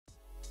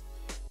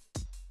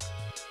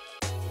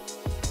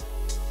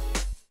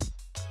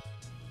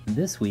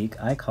This week,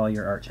 I call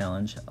your art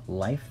challenge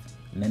Life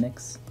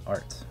Mimics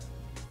Art.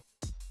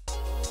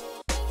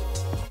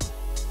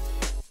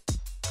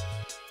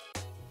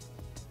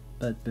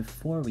 But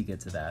before we get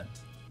to that,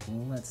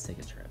 let's take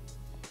a trip.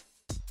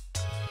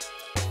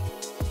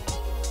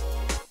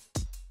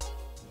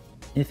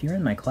 If you're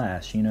in my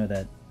class, you know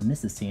that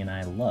Mrs. C and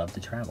I love to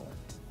travel.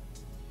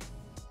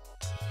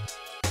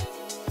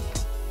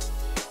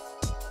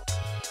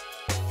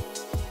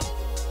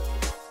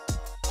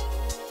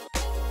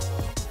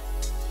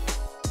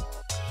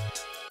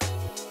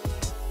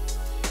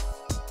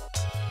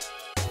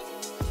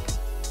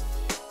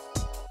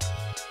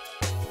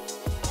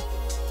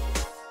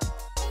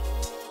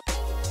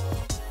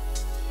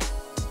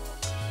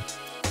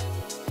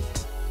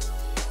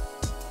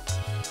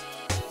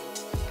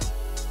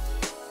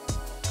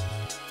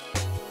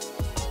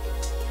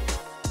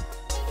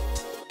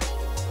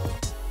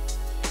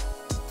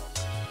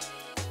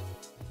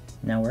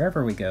 Now,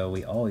 wherever we go,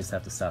 we always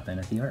have to stop in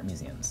at the art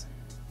museums.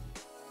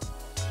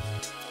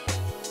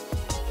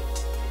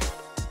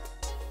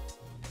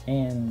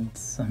 And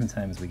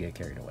sometimes we get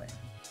carried away.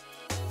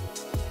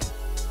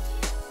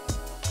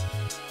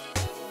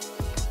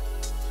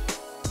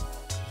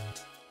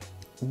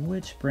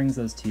 Which brings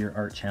us to your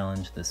art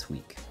challenge this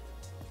week.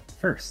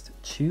 First,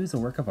 choose a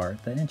work of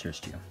art that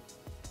interests you.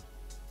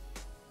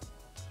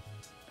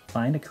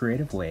 Find a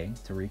creative way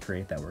to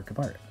recreate that work of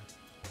art.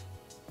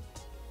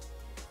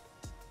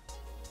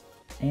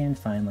 And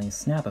finally,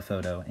 snap a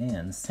photo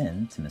and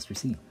send to Mr.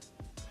 C.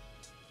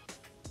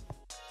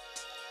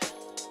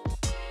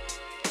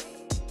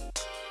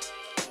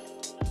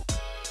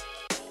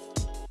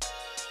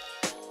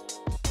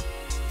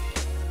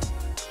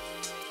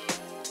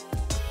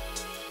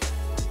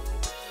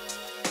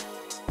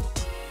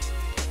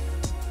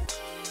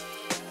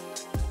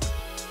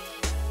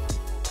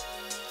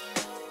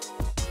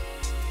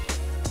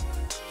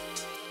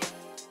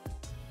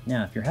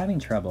 Now, if you're having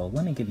trouble,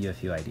 let me give you a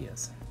few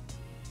ideas.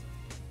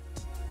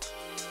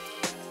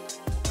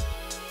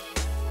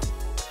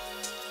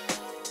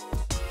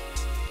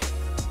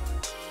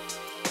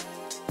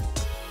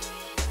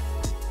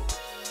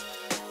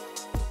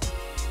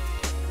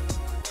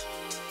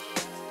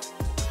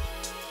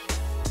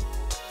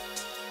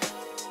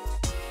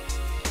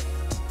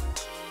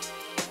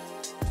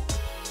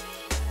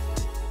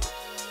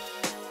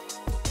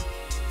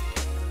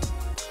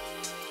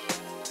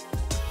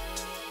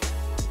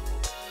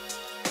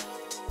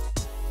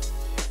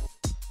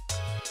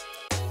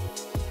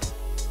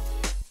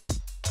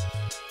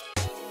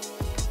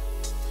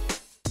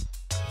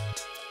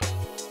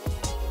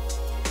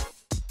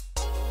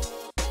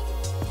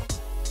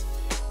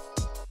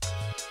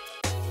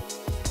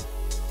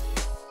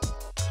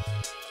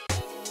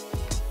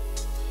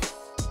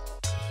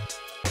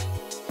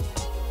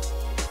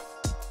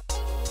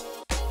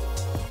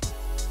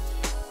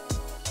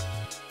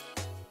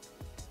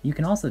 You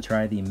can also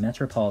try the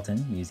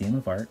Metropolitan Museum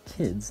of Art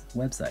Kids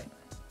website.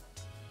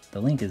 The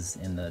link is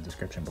in the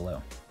description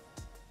below.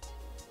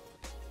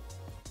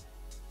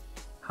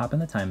 Hop in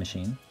the time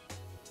machine,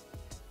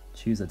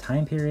 choose a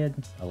time period,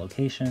 a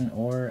location,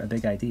 or a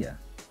big idea.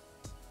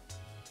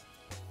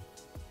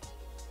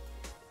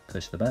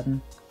 Push the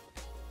button,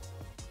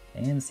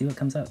 and see what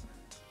comes up.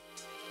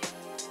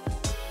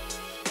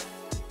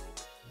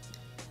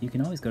 You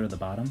can always go to the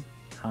bottom,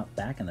 hop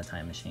back in the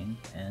time machine,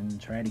 and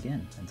try it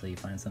again until you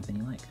find something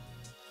you like.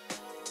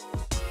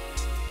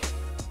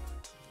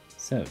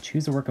 So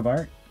choose a work of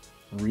art,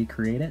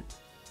 recreate it,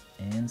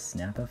 and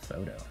snap a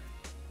photo.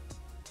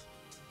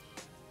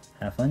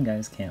 Have fun,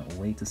 guys. Can't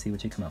wait to see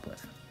what you come up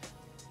with.